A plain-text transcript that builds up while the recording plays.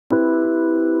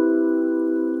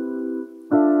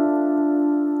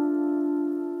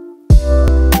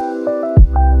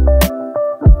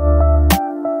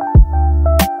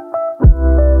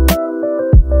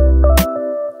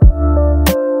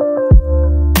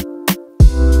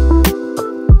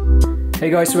Hey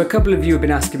guys, so a couple of you have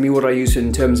been asking me what I use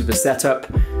in terms of a setup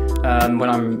when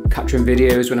I'm capturing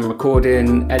videos, when I'm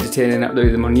recording, editing and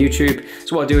uploading them on YouTube.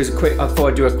 So what I'll do is I thought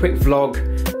I'd do a quick vlog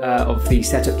of the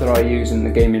setup that I use in the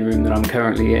gaming room that I'm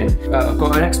currently in. I've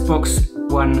got an Xbox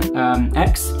One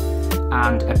X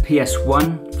and a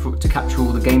PS1 to capture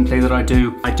all the gameplay that I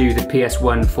do. I do the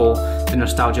PS1 for the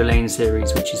Nostalgia Lane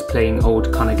series, which is playing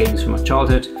old kind of games from my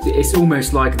childhood. It's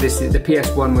almost like the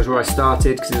PS1 was where I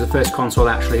started, because it was the first console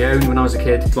I actually owned when I was a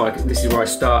kid. It's like, this is where I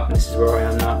start and this is where I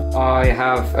am now.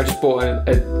 I just bought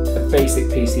a basic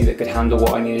PC that could handle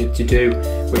what I needed to do,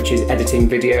 which is editing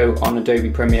video on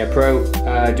Adobe Premiere Pro,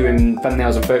 doing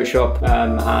thumbnails on Photoshop,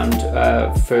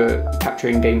 and for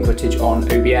capturing game footage on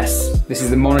OBS. This is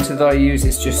the monitor that I use.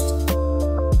 It's just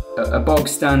a bog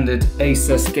standard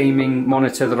Asus gaming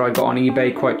monitor that I got on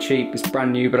eBay, quite cheap. It's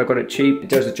brand new, but I got it cheap. It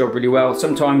does the job really well.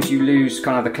 Sometimes you lose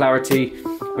kind of the clarity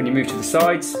when you move to the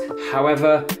sides.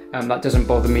 However, that doesn't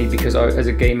bother me because as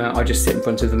a gamer, I just sit in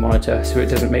front of the monitor, so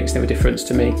it makes no difference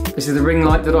to me. This is the ring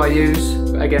light that I use.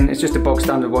 Again, it's just a bog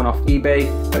standard one off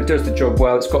eBay, but it does the job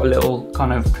well. It's got a little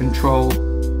kind of control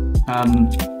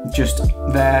just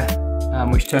there,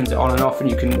 which turns it on and off, and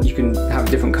you can have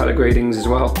different color gradings as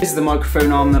well. This is the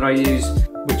microphone arm that I use,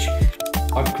 which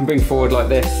I can bring forward like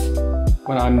this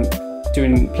when I'm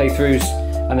doing playthroughs,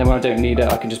 and then when I don't need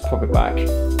it, I can just pop it back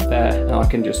there, and I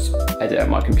can just edit at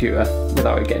my computer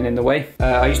without it getting in the way.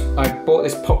 I bought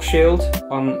this pop shield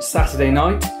on Saturday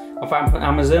night off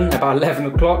Amazon about 11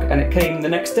 o'clock, and it came the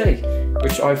next day,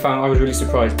 which I was really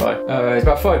surprised by. It's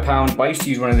about £5, but I used to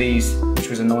use one of these, which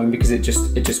was annoying because it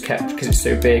just kept, because it's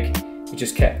so big, it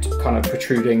just kept kind of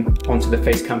protruding onto the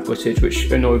face cam footage,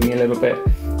 which annoyed me a little bit.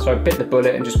 So I bit the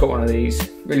bullet and just got one of these.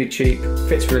 Really cheap,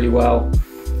 fits really well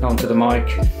onto the mic.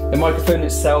 The microphone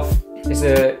itself is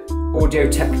a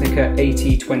Audio-Technica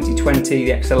AT2020,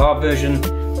 the XLR version,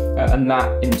 and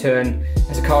that in turn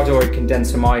is a cardioid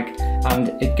condenser mic, and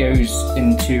it goes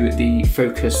into the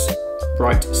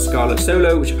Focusrite Scarlett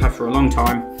Solo, which I've had for a long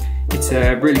time. It's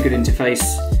a really good interface.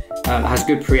 It has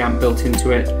good preamp built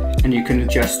into it, and you can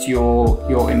adjust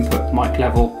your input mic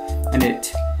level, and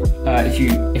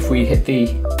if we hit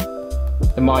the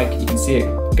mic, you can see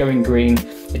it going green.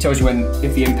 It tells you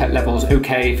if the input level is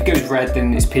okay. If it goes red,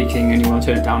 then it's peaking and you want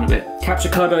to turn it down a bit. Capture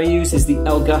card I use is the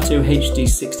Elgato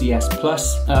HD60S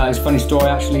Plus. It's a funny story,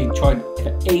 I actually tried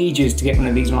for ages to get one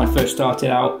of these when I first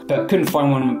started out, but couldn't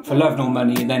find one for love nor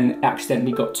money, and then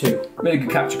accidentally got two. Really good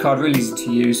capture card, really easy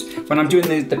to use. When I'm doing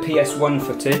the PS1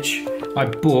 footage, I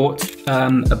bought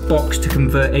a box to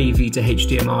convert AV to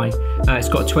HDMI. It's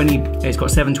got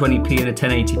 720p and a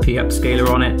 1080p upscaler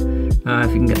on it.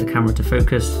 If you can get the camera to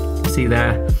focus, you see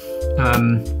there,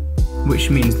 which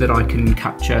means that I can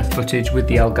capture footage with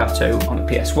the Elgato on a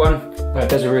PS1. It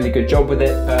does a really good job with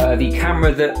it. The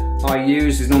camera that I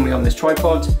use is normally on this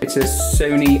tripod. It's a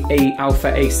Sony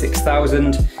Alpha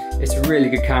A6000. It's a really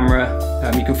good camera.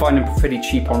 You can find them pretty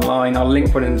cheap online. I'll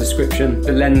link one in the description.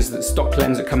 The stock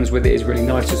lens that comes with it is really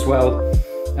nice as well.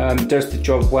 Does the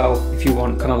job well if you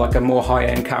want kind of like a more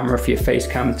high-end camera for your face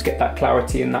cam to get that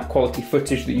clarity and that quality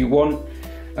footage that you want.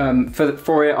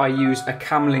 For it, I use a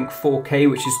Camlink 4K,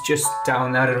 which is just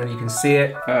down there. I don't know if you can see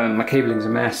it. My cabling's a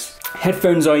mess.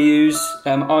 Headphones I use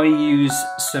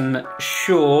some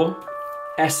Shure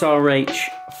SRH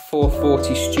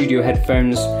 440 studio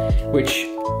headphones, which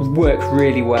work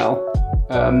really well.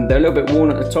 They're a little bit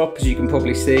worn at the top, as you can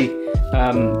probably see,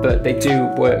 but they do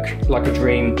work like a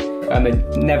dream.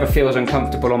 It never feels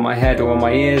uncomfortable on my head or on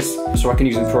my ears, so I can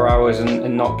use them for hours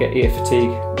and not get ear fatigue,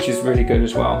 which is really good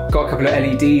as well. Got a couple of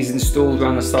LEDs installed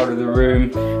around the side of the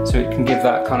room, so it can give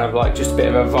that kind of like just a bit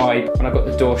of a vibe. When I've got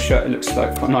the door shut, it looks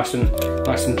like quite nice and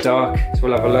dark, so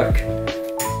we'll have a look.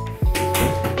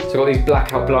 So I've got these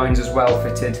blackout blinds as well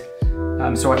fitted,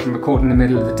 so I can record in the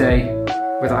middle of the day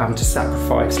without having to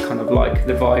sacrifice kind of like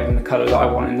the vibe and the colour that I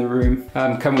want in the room.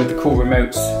 Come with the cool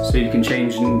remotes, so you can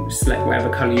change and select whatever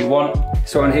colour you want.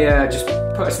 So on here, I just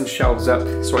put some shelves up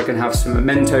so I can have some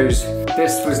mementos.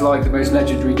 This was like the most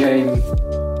legendary game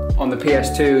on the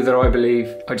PS2 that I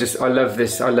believe. I loved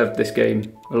this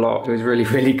game a lot. It was really,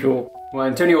 really cool.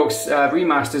 Well, Tony Hawk's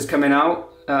Remaster's coming out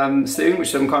soon,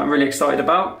 which I'm kind of really excited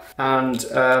about. And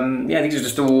yeah, these are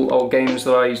just all old games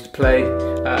that I used to play.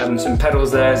 Some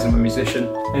pedals there, I'm a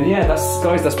musician. And yeah,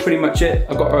 that's pretty much it.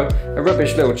 I've got a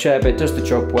rubbish little chair, but it does the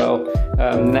job well.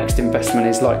 The next investment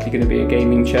is likely going to be a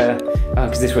gaming chair,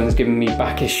 because this one's given me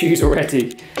back issues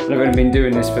already, and I've only been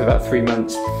doing this for about 3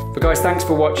 months. But guys, thanks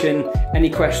for watching. Any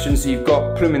questions that you've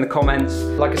got, put them in the comments.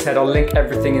 Like I said, I'll link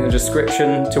everything in the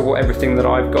description to everything that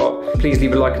I've got. Please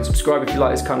leave a like and subscribe if you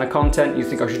like this kind of content. You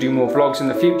think I should do more vlogs in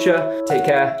the future. Take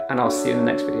care, and I'll see you in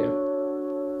the next video.